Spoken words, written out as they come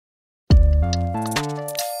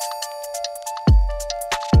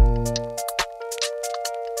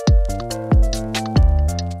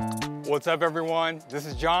What's up, everyone? This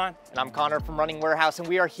is John. And I'm Connor from Running Warehouse, and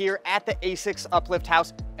we are here at the ASICS Uplift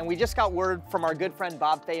House, and we just got word from our good friend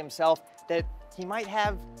Bob Fay himself that he might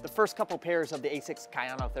have the first couple pairs of the ASICS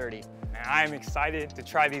Kayano 30. And I am excited to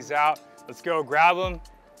try these out. Let's go grab them,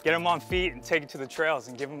 get them on feet, and take it to the trails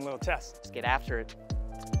and give them a little test. Let's get after it.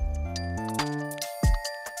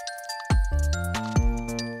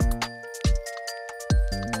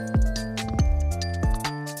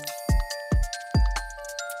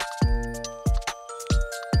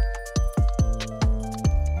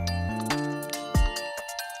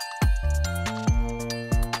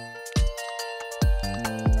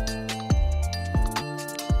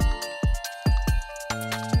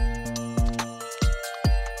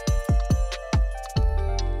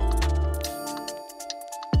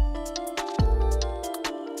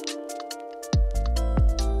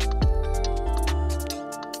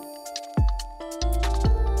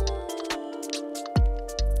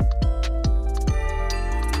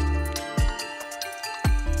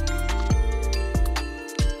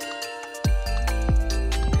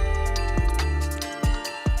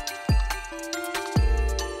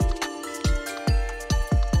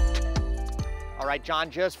 All right,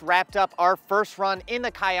 John just wrapped up our first run in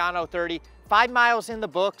the Kayano 30, 5 miles in the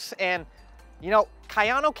books. And you know,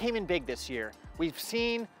 Kayano came in big this year. We've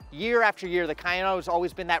seen year after year, the Kayano has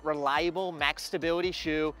always been that reliable max stability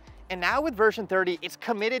shoe. And now with version 30, it's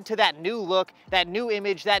committed to that new look, that new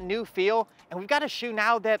image, that new feel. And we've got a shoe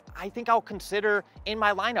now that I think I'll consider in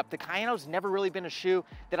my lineup. The Kayano's never really been a shoe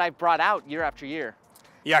that I've brought out year after year.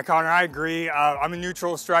 Yeah, Connor, I agree. I'm a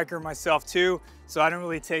neutral striker myself too, so I don't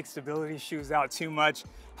really take stability shoes out too much.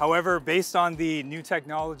 However, based on the new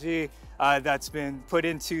technology that's been put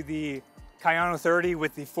into the Kayano 30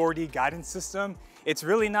 with the 4D guidance system, it's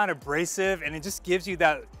really not abrasive, and it just gives you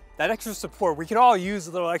that extra support. We could all use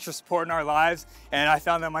a little extra support in our lives, and I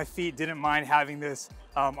found that my feet didn't mind having this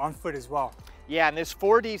on foot as well. Yeah, and this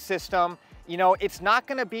 4D system, you know, it's not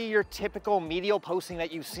gonna be your typical medial posting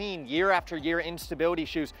that you've seen year after year in stability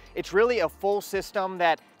shoes. It's really a full system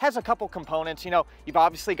that has a couple components. You know, you've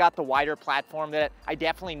obviously got the wider platform that I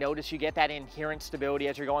definitely noticed you get that inherent stability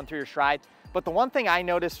as you're going through your stride. But the one thing I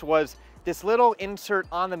noticed was this little insert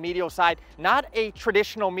on the medial side, not a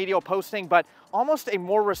traditional medial posting, but almost a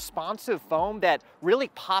more responsive foam that really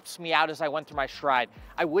pops me out as I went through my stride.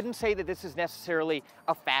 I wouldn't say that this is necessarily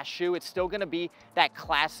a fast shoe. It's still gonna be that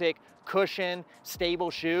classic cushion, stable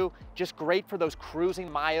shoe, just great for those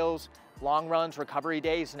cruising miles, long runs, recovery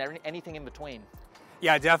days, and anything in between.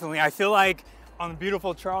 Yeah, definitely. I feel like on the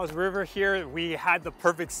beautiful Charles River here, we had the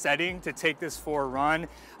perfect setting to take this for a run.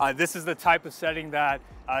 This is the type of setting that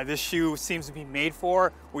this shoe seems to be made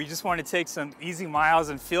for. We just want to take some easy miles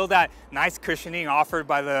and feel that nice cushioning offered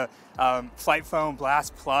by the Flight Foam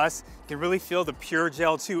Blast Plus. You can really feel the Pure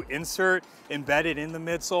Gel 2 insert embedded in the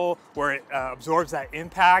midsole where it absorbs that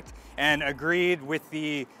impact, and agreed with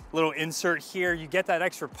the little insert here, you get that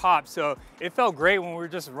extra pop. So it felt great when we were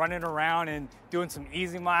just running around and doing some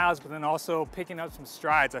easy miles, but then also picking up some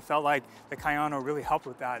strides. I felt like the Kayano really helped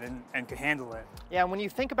with that and could handle it. Yeah, when you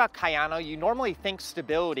think about Kayano, you normally think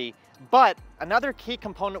stability, but another key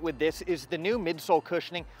component with this is the new midsole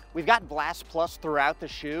cushioning. We've got Blast Plus throughout the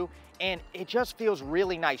shoe, and it just feels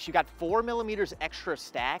really nice. You got 4 millimeters extra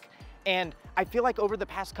stack, and I feel like over the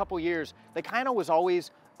past couple years, the Kayano was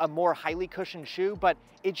always a more highly cushioned shoe, but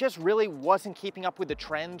it just really wasn't keeping up with the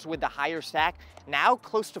trends with the higher stack. Now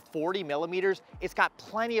close to 40 millimeters, it's got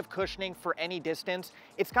plenty of cushioning for any distance.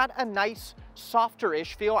 It's got a nice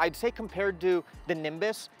softer-ish feel. I'd say compared to the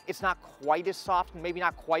Nimbus, it's not quite as soft and maybe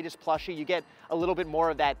not quite as plushy. You get a little bit more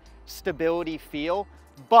of that stability feel,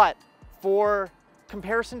 but for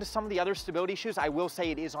comparison to some of the other stability shoes, I will say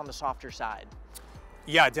it is on the softer side.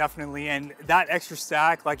 Yeah, definitely. And that extra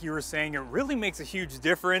stack, like you were saying, it really makes a huge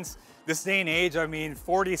difference. This day and age, I mean,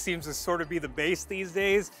 40 seems to sort of be the base these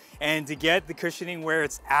days. And to get the cushioning where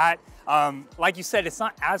it's at, like you said, it's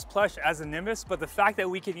not as plush as a Nimbus, but the fact that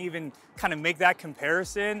we can even kind of make that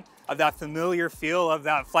comparison of that familiar feel of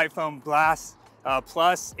that Flight Foam Blast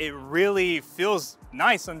Plus, it really feels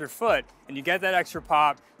nice underfoot and you get that extra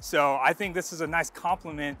pop. So I think this is a nice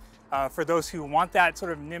compliment for those who want that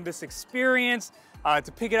sort of Nimbus experience,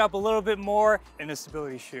 to pick it up a little bit more in a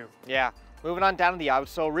stability shoe. Yeah, moving on down to the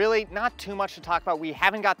outsole, really not too much to talk about. We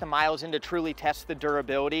haven't got the miles in to truly test the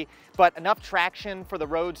durability, but enough traction for the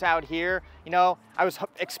roads out here. You know, I was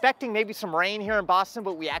expecting maybe some rain here in Boston,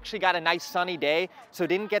 but we actually got a nice sunny day, so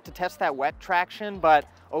didn't get to test that wet traction, but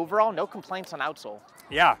overall, no complaints on outsole.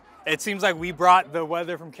 Yeah, it seems like we brought the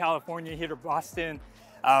weather from California here to Boston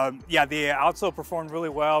Yeah, the outsole performed really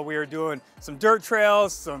well. We were doing some dirt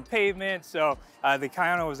trails, some pavement, so the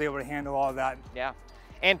Kayano was able to handle all of that. Yeah,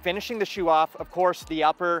 and finishing the shoe off, of course, the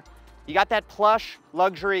upper, you got that plush,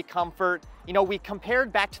 luxury, comfort. You know, we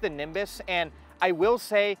compared back to the Nimbus, and I will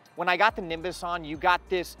say, when I got the Nimbus on, you got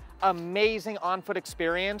this amazing on-foot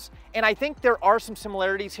experience, and I think there are some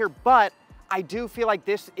similarities here, but I do feel like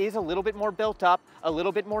this is a little bit more built up, a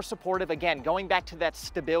little bit more supportive. Again, going back to that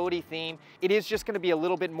stability theme, it is just gonna be a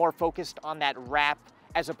little bit more focused on that wrap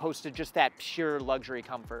as opposed to just that pure luxury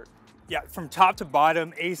comfort. Yeah, from top to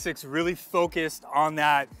bottom, ASICS really focused on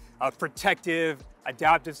that protective,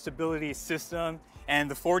 adaptive stability system. And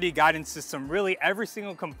the 4D guidance system, really every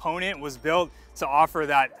single component was built to offer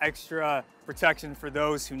that extra protection for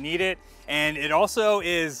those who need it. And it also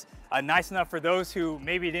is nice enough for those who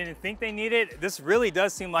maybe didn't think they need it. This really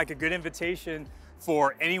does seem like a good invitation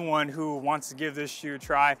for anyone who wants to give this shoe a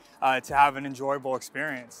try to have an enjoyable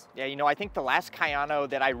experience. Yeah, you know, I think the last Kayano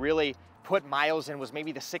that I really put miles in was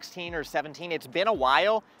maybe the 16 or 17. It's been a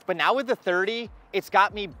while, but now with the 30, it's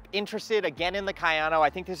got me interested again in the Kayano. I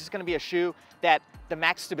think this is gonna be a shoe that the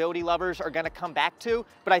max stability lovers are gonna come back to,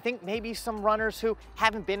 but I think maybe some runners who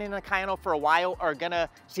haven't been in a Kayano for a while are gonna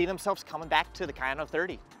see themselves coming back to the Kayano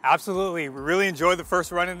 30. Absolutely, we really enjoyed the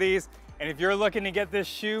first run of these, and if you're looking to get this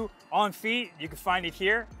shoe on feet, you can find it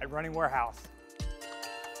here at Running Warehouse.